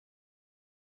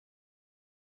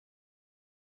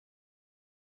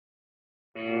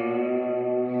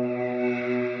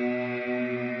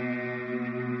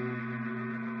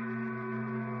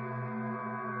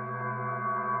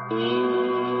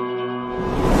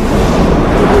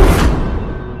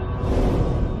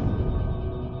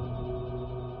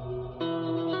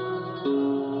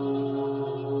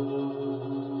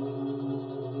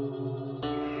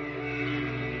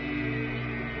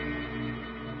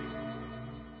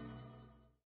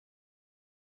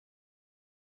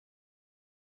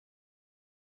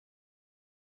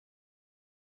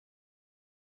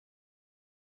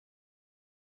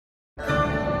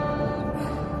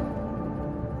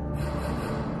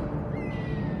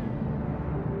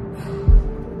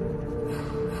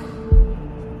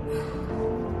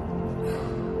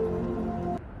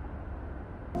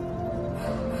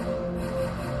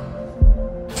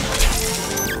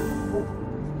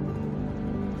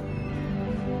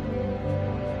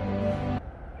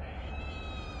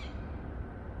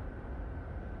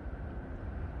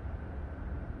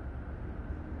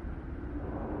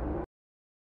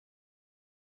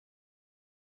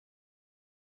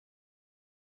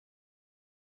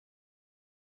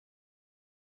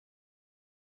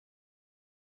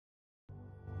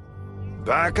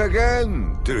Back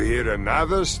again to hear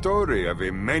another story of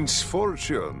immense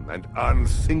fortune and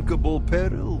unthinkable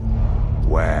peril?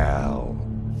 Well,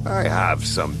 I have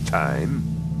some time.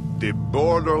 The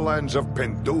Borderlands of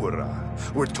Pandora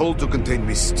were told to contain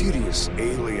mysterious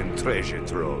alien treasure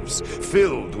troves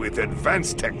filled with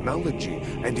advanced technology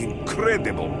and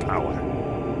incredible power.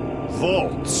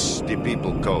 Vaults, the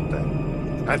people called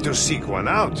them. And to seek one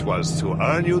out was to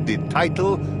earn you the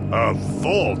title of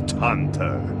Vault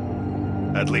Hunter.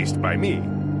 At least by me.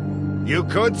 You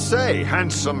could say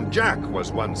Handsome Jack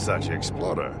was one such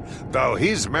explorer, though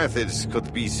his methods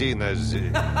could be seen as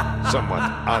somewhat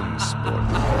unsporting.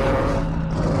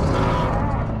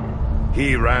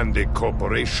 He ran the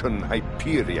corporation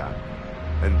Hyperion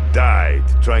and died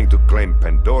trying to claim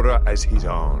Pandora as his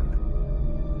own.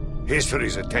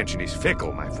 History's attention is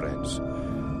fickle, my friends.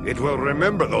 It will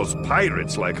remember those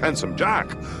pirates like Handsome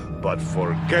Jack, but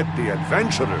forget the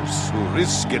adventurers who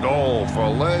risk it all for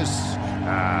less,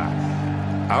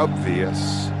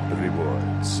 obvious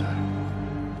rewards.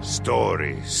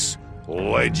 Stories,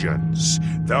 legends,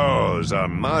 those are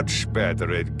much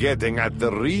better at getting at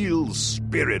the real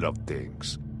spirit of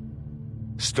things.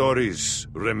 Stories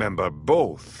remember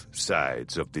both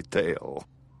sides of the tale.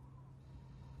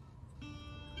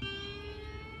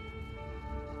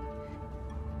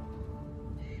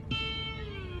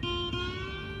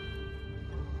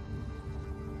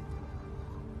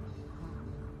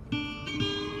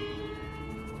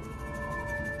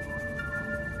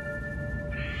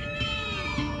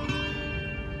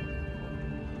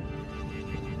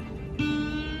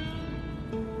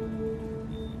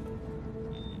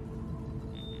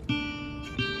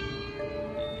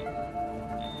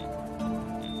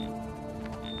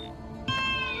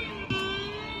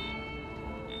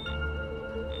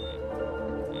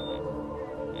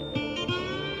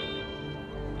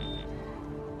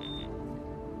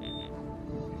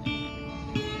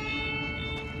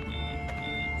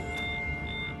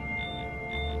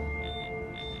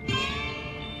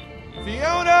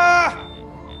 Fiona!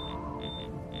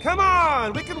 Come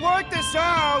on, we can work this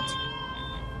out!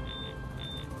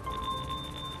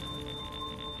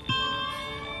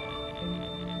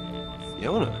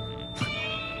 Fiona?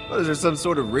 What, is there some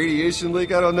sort of radiation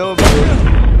leak I don't know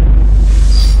about?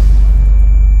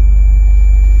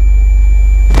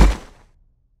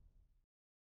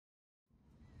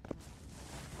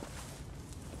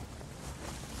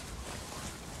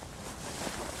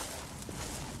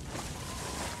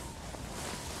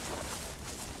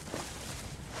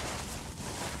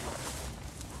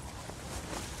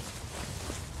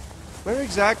 Where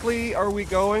exactly are we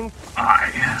going?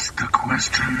 I ask the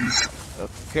questions.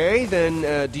 Okay,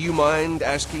 then do you mind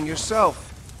asking yourself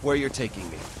where you're taking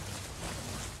me?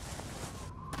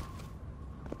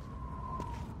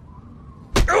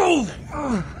 Oh!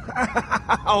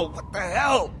 What the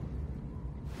hell?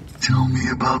 Tell me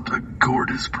about the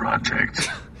Gordis project.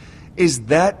 Is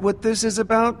that what this is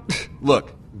about?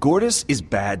 Look, Gordis is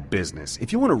bad business.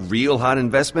 If you want a real hot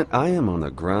investment, I am on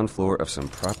the ground floor of some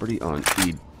property on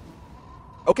Eden.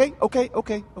 Okay.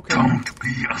 Don't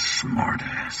be a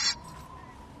smartass.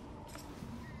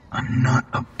 I'm not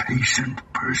a patient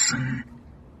person,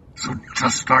 so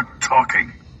just start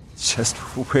talking. Just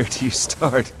where do you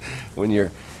start when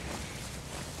you're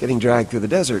getting dragged through the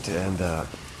desert and,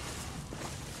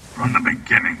 From the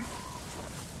beginning.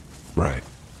 Right.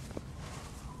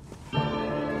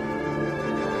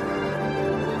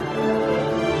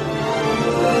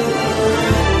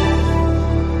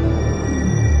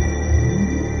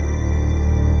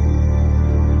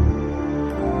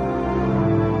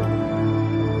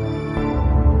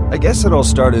 I guess it all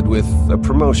started with a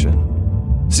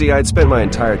promotion. See, I'd spent my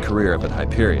entire career up at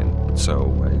Hyperion,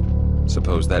 so I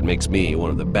suppose that makes me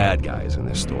one of the bad guys in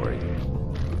this story.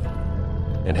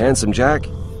 And Handsome Jack,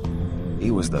 he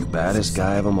was the baddest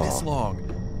guy of them all. This long.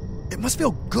 It must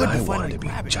feel good to finally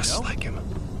grab it, just like him.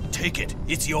 Take it.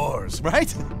 It's yours,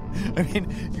 right? I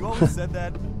mean, you always said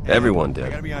that. Everyone did. I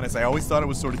gotta be honest, I always thought it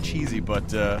was sort of cheesy, but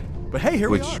hey, here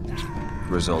we are. Which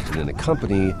resulted in a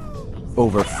company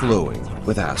overflowing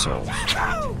with assholes.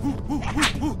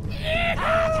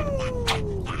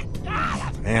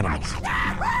 Animals.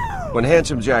 When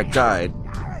Handsome Jack died,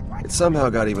 it somehow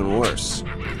got even worse.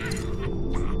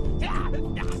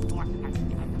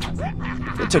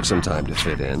 It took some time to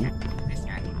fit in.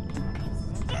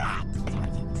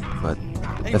 But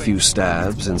a few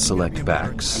stabs and select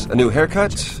backs, a new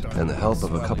haircut, and the help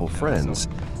of a couple friends,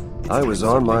 I was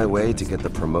on my way to get the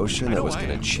promotion that was going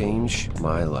to change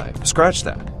my life. Scratch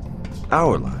that.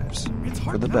 Our lives.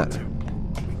 For the better.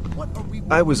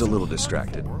 I was a little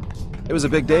distracted. It was a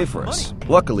big day for us.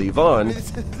 Luckily, Vaughn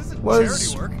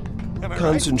was Am I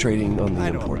Concentrating on the I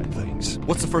know, important right? things.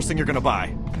 What's the first thing you're gonna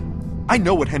buy? I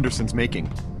know what Henderson's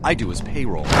making. I do his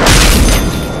payroll.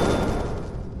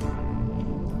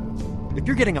 If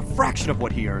you're getting a fraction of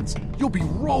what he earns, you'll be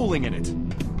rolling in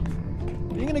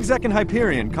it. Being an exec in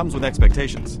Hyperion comes with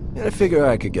expectations. I figure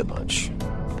I could get lunch.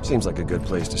 Seems like a good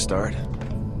place to start.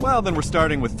 Well, then we're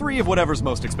starting with 3 of whatever's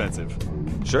most expensive.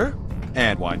 Sure.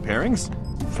 And wine pairings.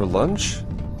 For lunch?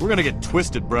 We're gonna get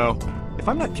twisted, bro. If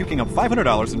I'm not puking up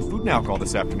 $500 in food and alcohol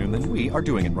this afternoon, then we are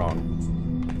doing it wrong.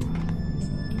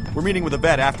 We're meeting with a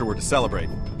vet afterward to celebrate.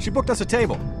 She booked us a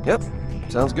table. Yep.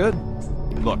 Sounds good.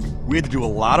 Look, we had to do a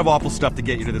lot of awful stuff to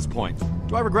get you to this point.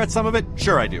 Do I regret some of it?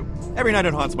 Sure I do. Every night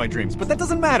it haunts my dreams, but that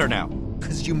doesn't matter now.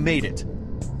 Because you made it.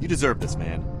 You deserve this,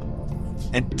 man.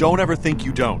 And don't ever think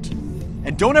you don't.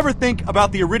 And don't ever think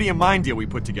about the Iridium mine deal we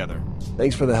put together.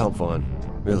 Thanks for the help, Vaughn.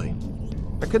 Really.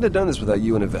 I couldn't have done this without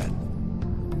you and Yvette.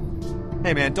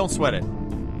 Hey man, don't sweat it.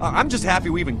 I'm just happy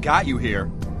we even got you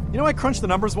here. You know, I crunched the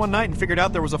numbers one night and figured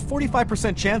out there was a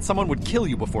 45% chance someone would kill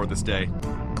you before this day.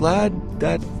 Glad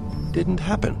that didn't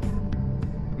happen.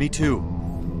 Me too.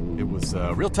 It was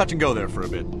real touch and go there for a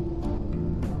bit.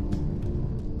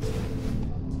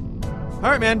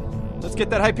 Alright man, let's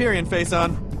get that Hyperion face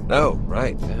on. Oh,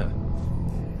 right, yeah.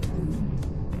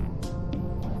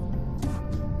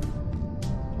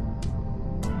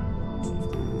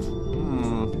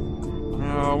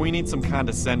 Oh, we need some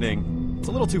condescending. It's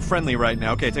a little too friendly right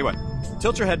now. Okay, tell you what.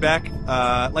 Tilt your head back.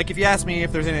 Like if you ask me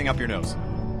if there's anything up your nose.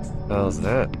 How's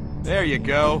that? There you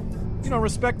go. You don't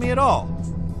respect me at all.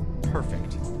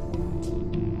 Perfect.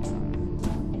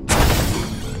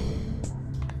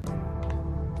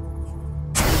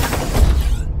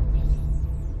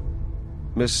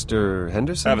 Mr.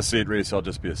 Henderson? Have a seat, Reese. I'll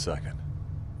just be a second.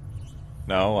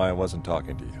 No, I wasn't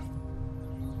talking to you.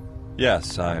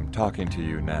 Yes, I'm talking to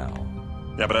you now.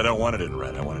 Yeah, but I don't want it in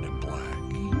red. I want it in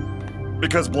black.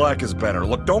 Because black is better.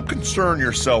 Look, don't concern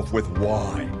yourself with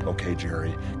why, okay,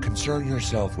 Jerry? Concern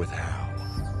yourself with how.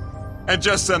 And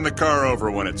just send the car over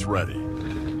when it's ready.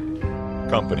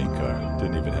 Company car.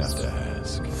 Didn't even have to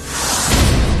ask.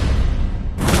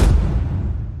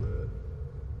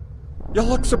 You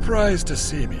look surprised to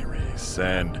see me, Reese,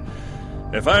 and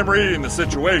if I'm reading the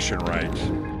situation right,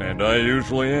 and I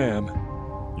usually am,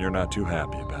 you're not too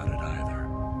happy about it either.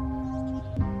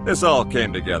 This all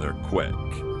came together quick.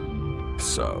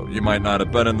 So, you might not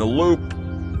have been in the loop,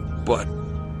 but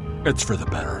it's for the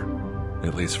better.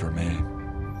 At least for me.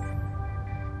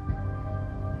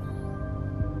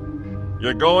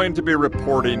 You're going to be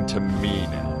reporting to me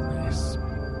now, Reese.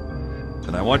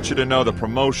 And I want you to know the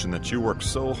promotion that you worked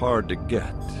so hard to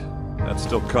get, that's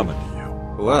still coming to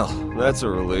you. Well, that's a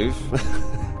relief.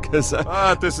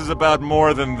 But this is about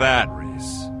more than that,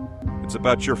 Reese. It's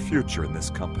about your future in this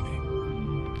company.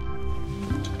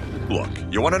 Look,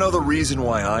 you want to know the reason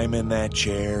why I'm in that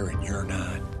chair and you're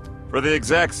not? For the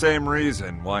exact same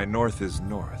reason why North is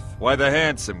North. Why the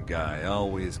handsome guy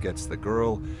always gets the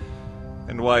girl,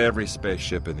 and why every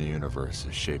spaceship in the universe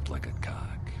is shaped like a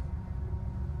cock.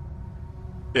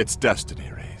 It's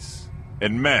destiny, Reese.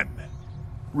 And men,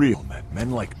 real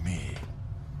men like me,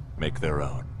 make their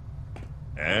own.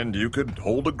 And you could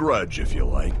hold a grudge if you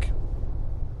like.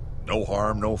 No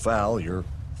harm, no foul, your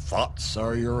thoughts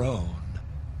are your own.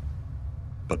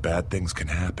 But bad things can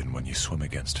happen when you swim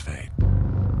against fate.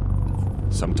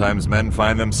 Sometimes men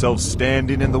find themselves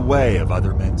standing in the way of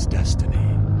other men's destiny.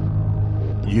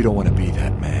 You don't want to be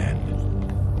that man.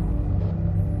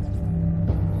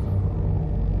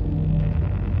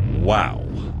 Wow,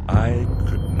 I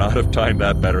could not have timed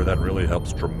that better. That really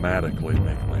helps dramatically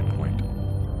make my point.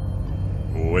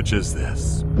 Which is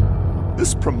this.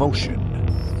 This promotion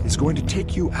is going to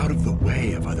take you out of the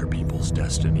way of other people's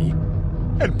destiny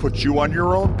and put you on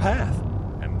your own path.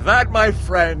 And that, my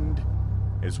friend,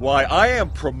 is why I am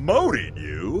promoting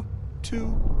you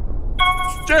to...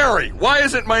 Jerry, why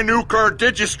isn't my new car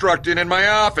Digistructing in my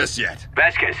office yet?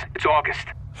 Vasquez, it's August.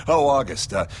 Oh,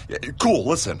 August. Cool,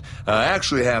 listen. I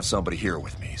actually have somebody here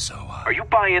with me, so... Are you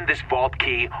buying this vault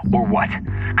key, or what?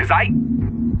 Because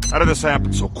How did this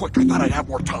happen so quick? I thought I'd have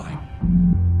more time.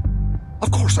 Of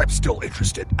course I'm still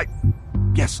interested.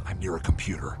 Yes, I'm near a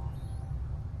computer.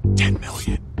 10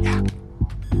 million, yeah.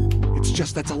 It's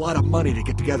just that's a lot of money to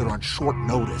get together on short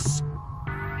notice.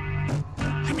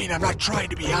 I mean, I'm not trying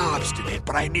to be obstinate,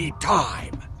 but I need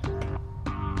time.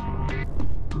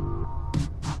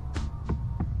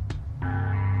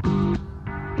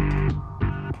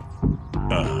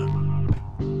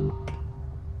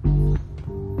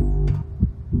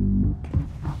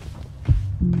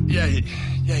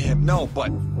 Yeah, no,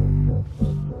 but...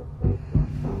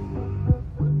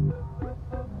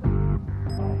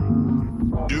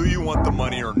 Do you want the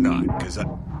money or not? Because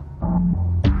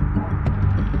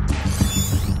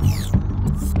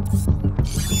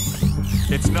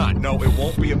It's not. No, it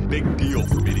won't be a big deal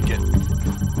for me to get...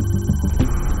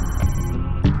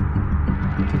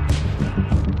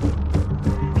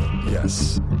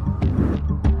 Yes.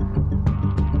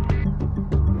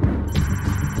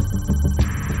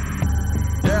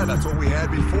 Yeah, that's what we had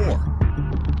before.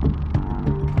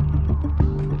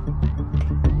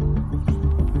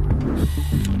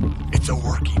 It's a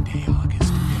working day,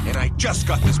 August, and I just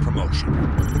got this promotion.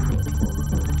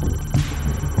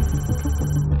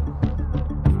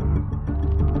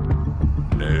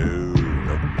 No.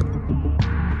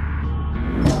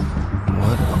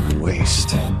 What a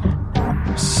waste.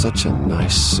 Such a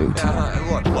nice suit.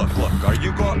 Look. Are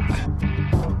you going...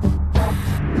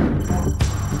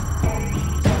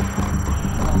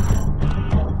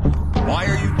 Why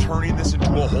are you turning this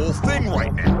into a whole thing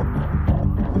right now?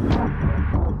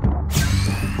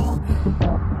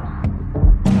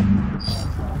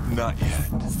 Not yet.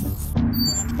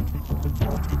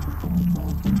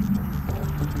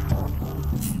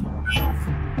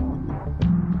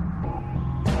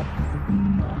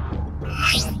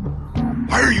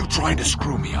 Why are you trying to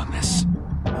screw me on this?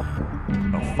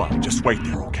 Oh, fine. Just wait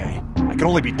there, okay? I can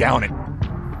only be down at...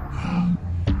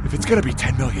 If it's gonna be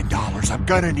 $10 million, I'm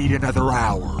gonna need another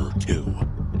hour or two.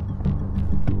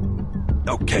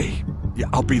 Okay. Yeah,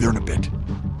 I'll be there in a bit.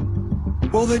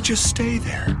 Well, then just stay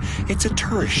there. It's a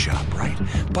tourist shop, right?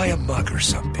 Buy a mug or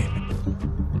something.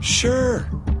 Sure.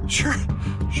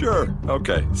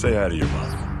 Okay, say hi to your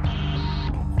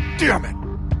mom. Damn it!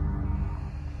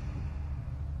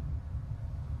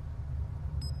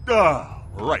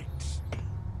 Right.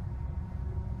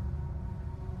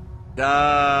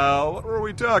 What were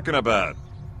we talking about?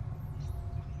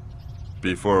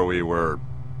 Before we were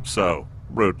so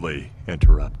rudely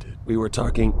interrupted. We were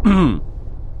talking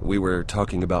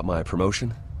about my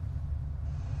promotion.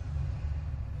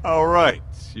 All right,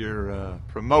 your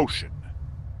promotion.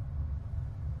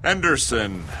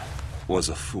 Henderson was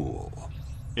a fool.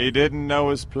 He didn't know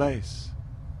his place.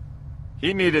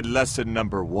 He needed lesson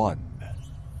number 1.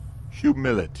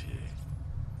 Humility.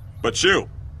 But you,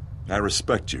 I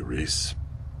respect you, Reese.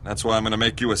 That's why I'm gonna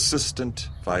make you assistant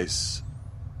vice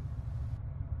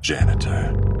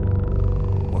janitor.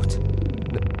 What?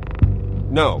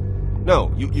 No,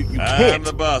 you can't. I'm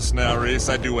the boss now, Reese.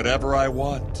 I do whatever I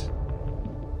want.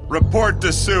 Report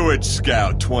to Sewage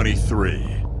Scout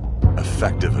 23.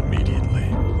 Effective immediately.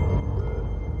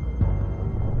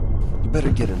 You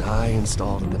better get an eye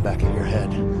installed in the back of your head.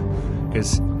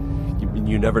 Because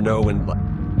you never know when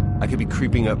I could be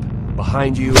creeping up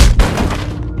behind you.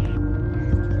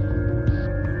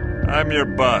 I'm your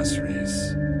boss,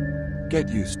 Reese. Get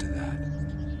used to that.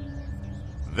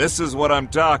 This is what I'm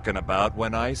talking about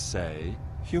when I say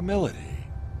humility.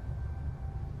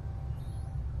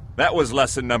 That was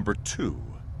lesson number 2.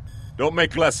 Don't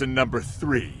make lesson number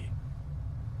 3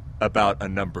 about a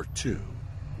number 2.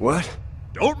 What?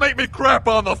 Don't make me crap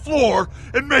on the floor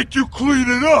and make you clean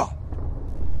it up!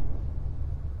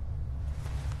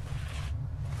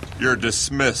 You're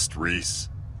dismissed, Reese.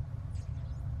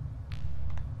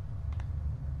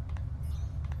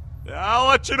 I'll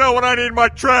let you know when I need my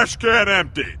trash can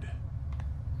emptied.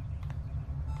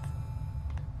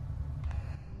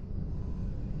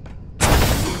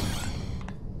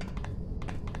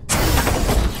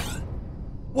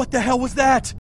 What the hell was that?